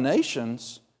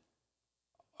denominations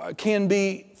can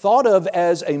be thought of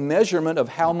as a measurement of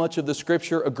how much of the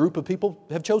scripture a group of people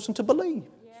have chosen to believe.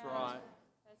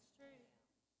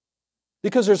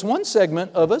 Because there's one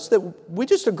segment of us that we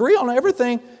just agree on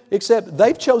everything except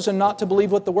they've chosen not to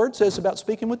believe what the Word says about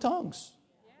speaking with tongues.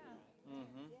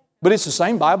 But it's the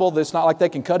same Bible. It's not like they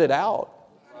can cut it out.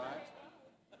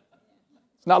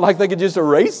 It's not like they could just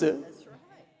erase it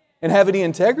and have any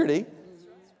integrity.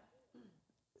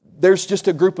 There's just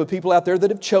a group of people out there that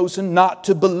have chosen not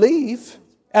to believe.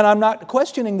 And I'm not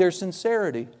questioning their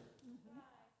sincerity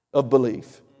of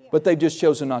belief. But they've just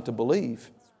chosen not to believe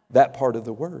that part of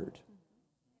the Word.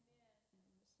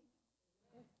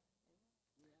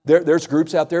 There's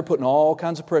groups out there putting all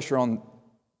kinds of pressure on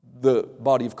the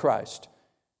body of Christ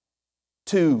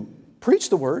to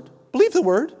preach the Word, believe the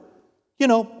Word,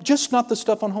 just not the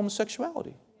stuff on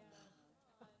homosexuality.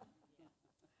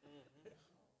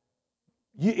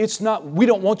 We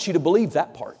don't want you to believe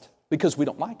that part because we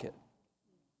don't like it.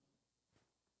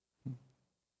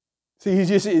 See, it's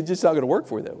just not going to work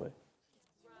for you that way.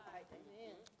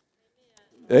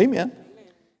 Amen.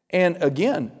 And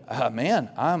again,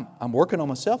 I'm working on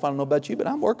myself. I don't know about you, but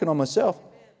I'm working on myself.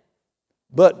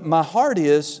 But my heart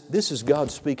is, this is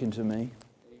God speaking to me.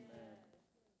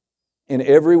 And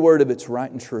every word of it's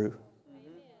right and true.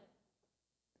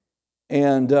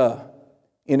 And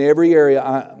in every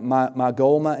area, my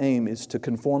goal, my aim is to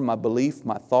conform my belief,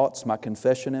 my thoughts, my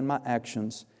confession, and my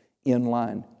actions in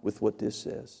line with what this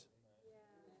says.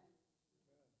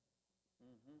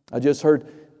 I just heard...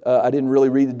 I didn't really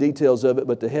read the details of it,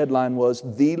 but the headline was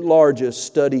the largest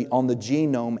study on the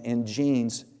genome and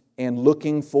genes and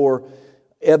looking for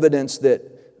evidence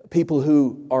that people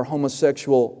who are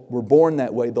homosexual were born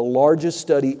that way. The largest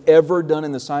study ever done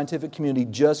in the scientific community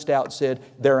just out said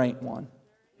there ain't one.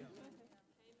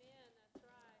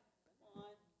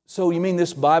 So you mean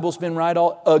this Bible's been right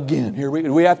all again? Here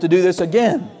we have to do this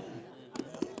again.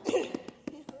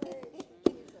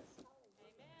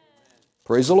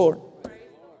 Praise the Lord.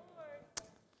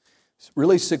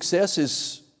 Really, success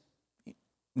is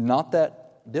not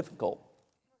that difficult.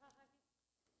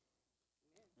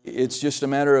 It's just a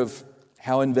matter of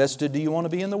how invested do you want to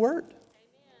be in the Word.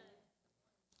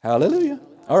 Hallelujah.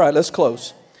 All right, let's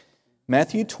close.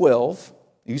 Matthew 12.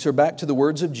 These are back to the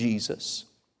words of Jesus.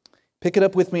 Pick it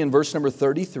up with me in verse number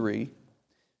 33.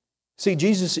 See,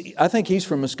 Jesus, I think He's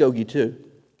from Muskogee too.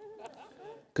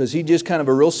 Because He's just kind of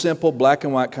a real simple, black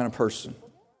and white kind of person.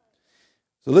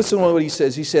 So listen to what He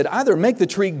says. He said, either make the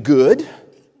tree good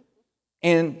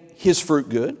and his fruit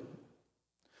good,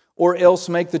 or else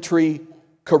make the tree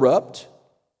corrupt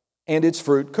and its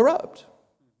fruit corrupt.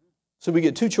 So we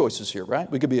get two choices here, right?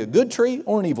 We could be a good tree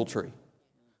or an evil tree.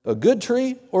 A good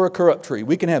tree or a corrupt tree.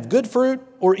 We can have good fruit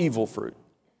or evil fruit.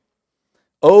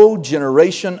 O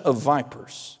generation of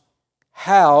vipers,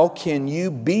 how can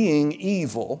you, being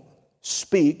evil,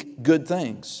 speak good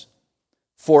things?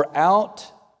 For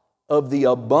out of the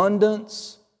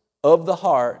abundance of the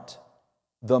heart,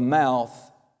 the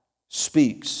mouth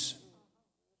speaks.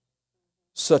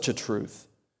 Such a truth.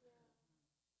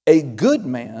 A good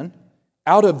man,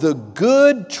 out of the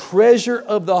good treasure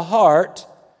of the heart,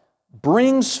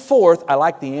 brings forth, I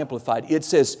like the Amplified, it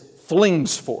says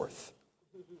flings forth.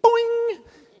 Boing!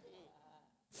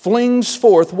 Flings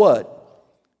forth what?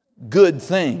 Good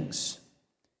things.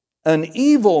 An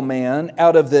evil man,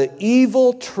 out of the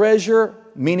evil treasure,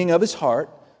 meaning of his heart,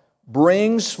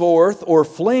 brings forth or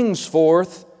flings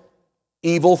forth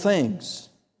evil things.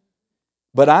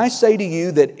 But I say to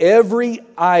you that every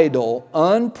idle,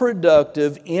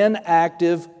 unproductive,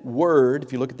 inactive word,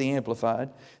 if you look at the Amplified,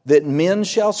 that men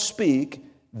shall speak,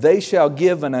 they shall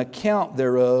give an account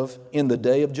thereof in the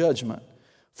day of judgment.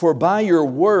 For by your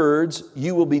words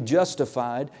you will be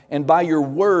justified, and by your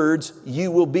words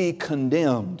you will be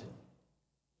condemned.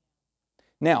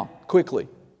 Now, quickly,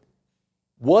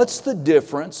 what's the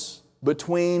difference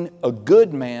between a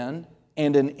good man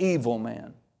and an evil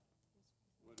man?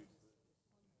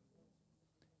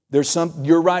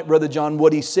 You're right, Brother John,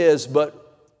 what he says, but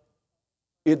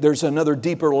there's another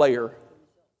deeper layer.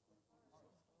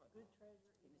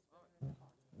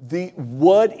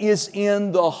 What is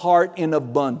in the heart in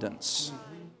abundance?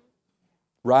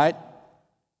 Right?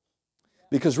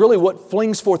 Because really what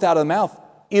flings forth out of the mouth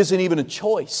isn't even a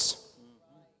choice.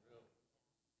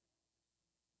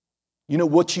 You know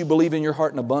what you believe in your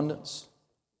heart in abundance?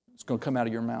 It's going to come out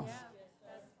of your mouth.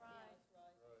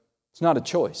 It's not a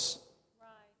choice.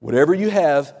 Whatever you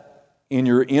have in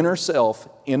your inner self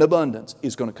in abundance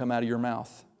is going to come out of your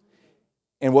mouth.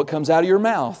 And what comes out of your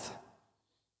mouth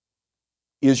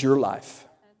is your life.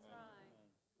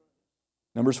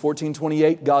 Numbers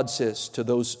 14:28, God says to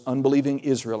those unbelieving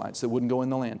Israelites that wouldn't go in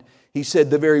the land, He said,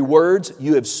 the very words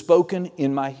you have spoken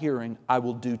in my hearing, I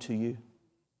will do to you.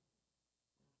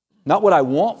 Not what I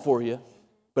want for you,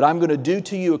 but I'm going to do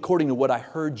to you according to what I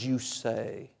heard you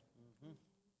say.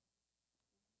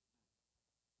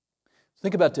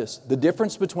 Think about this. The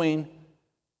difference between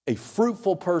a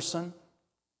fruitful person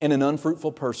and an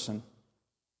unfruitful person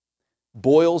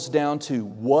boils down to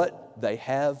what they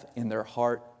have in their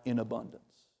heart in abundance.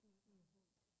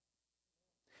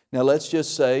 Now let's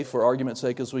just say, for argument's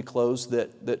sake as we close,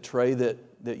 that Trey,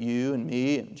 that you and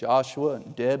me and Joshua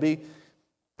and Debbie,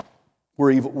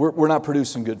 we're evil. We're not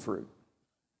producing good fruit.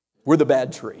 We're the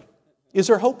bad tree. Is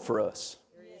there hope for us?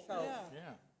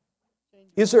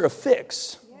 Is there a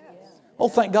fix? Oh,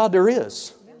 thank God there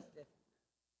is.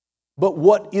 But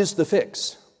what is the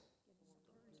fix?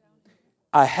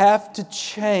 I have to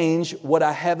change what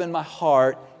I have in my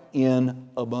heart in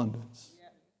abundance.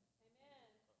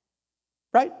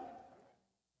 Right?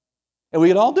 And we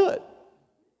can all do it.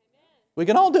 We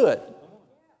can all do it.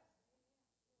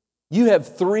 You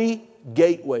have 3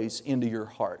 gateways into your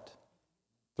heart.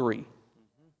 3.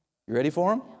 You ready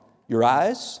for them? Your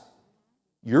eyes,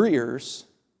 your ears,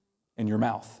 and your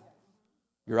mouth.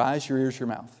 Your eyes, your ears, your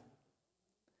mouth.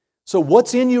 So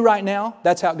what's in you right now,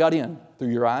 that's how it got in. Through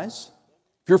your eyes.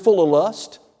 If you're full of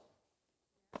lust,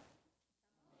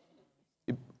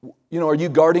 are you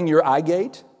guarding your eye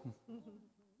gate?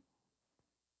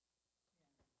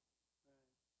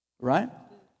 Right?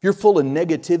 If you're full of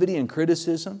negativity and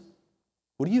criticism,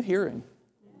 what are you hearing?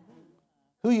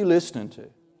 Who are you listening to?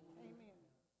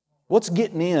 What's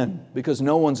getting in because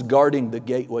no one's guarding the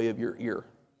gateway of your ear?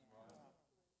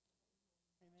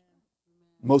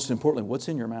 Most importantly, what's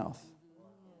in your mouth?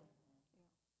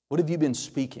 What have you been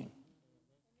speaking?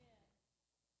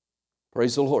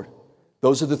 Praise the Lord.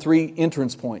 Those are the 3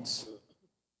 entrance points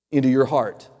into your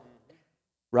heart.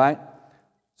 Right?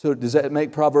 So does that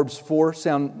make Proverbs 4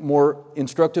 sound more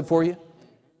instructive for you?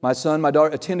 My son, my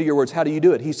daughter, attend to your words. How do you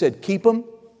do it? He said, keep them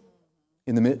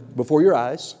before your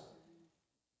eyes.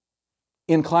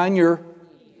 Incline your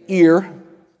ear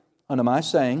unto my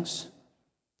sayings.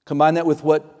 Combine that with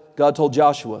what God told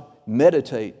Joshua.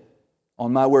 Meditate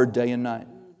on my word day and night.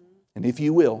 And if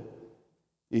you will,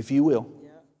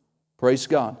 praise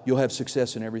God, you'll have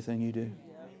success in everything you do.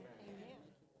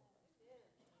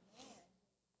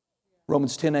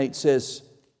 Romans 10:8 says,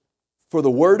 for the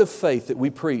word of faith that we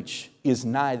preach is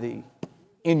nigh thee,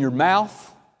 in your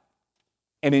mouth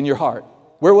and in your heart.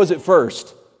 Where was it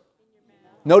first?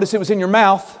 Notice it was in your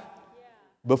mouth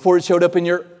before it showed up in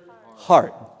your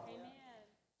heart.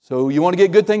 So you want to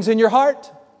get good things in your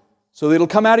heart so it'll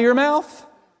come out of your mouth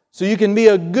so you can be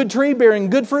a good tree bearing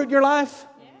good fruit in your life?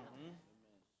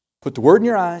 Put the word in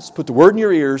your eyes, put the word in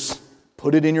your ears,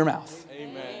 put it in your mouth.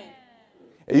 Amen.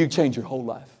 And you can change your whole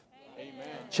life. Amen.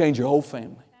 Change your whole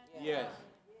family. Yes.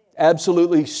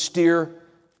 Absolutely steer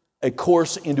a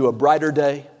course into a brighter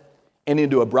day and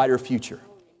into a brighter future.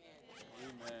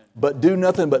 But do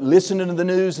nothing but listen to the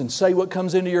news and say what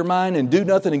comes into your mind and do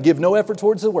nothing and give no effort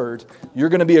towards the Word. You're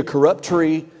going to be a corrupt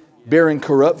tree bearing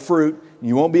corrupt fruit.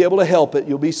 You won't be able to help it.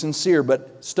 You'll be sincere,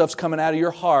 but stuff's coming out of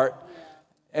your heart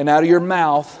and out of your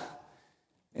mouth,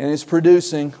 and it's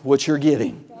producing what you're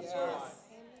getting.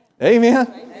 Amen?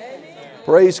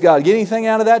 Praise God. Get anything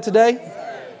out of that today?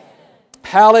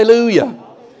 Hallelujah.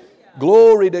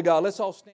 Glory to God. Let's all stand.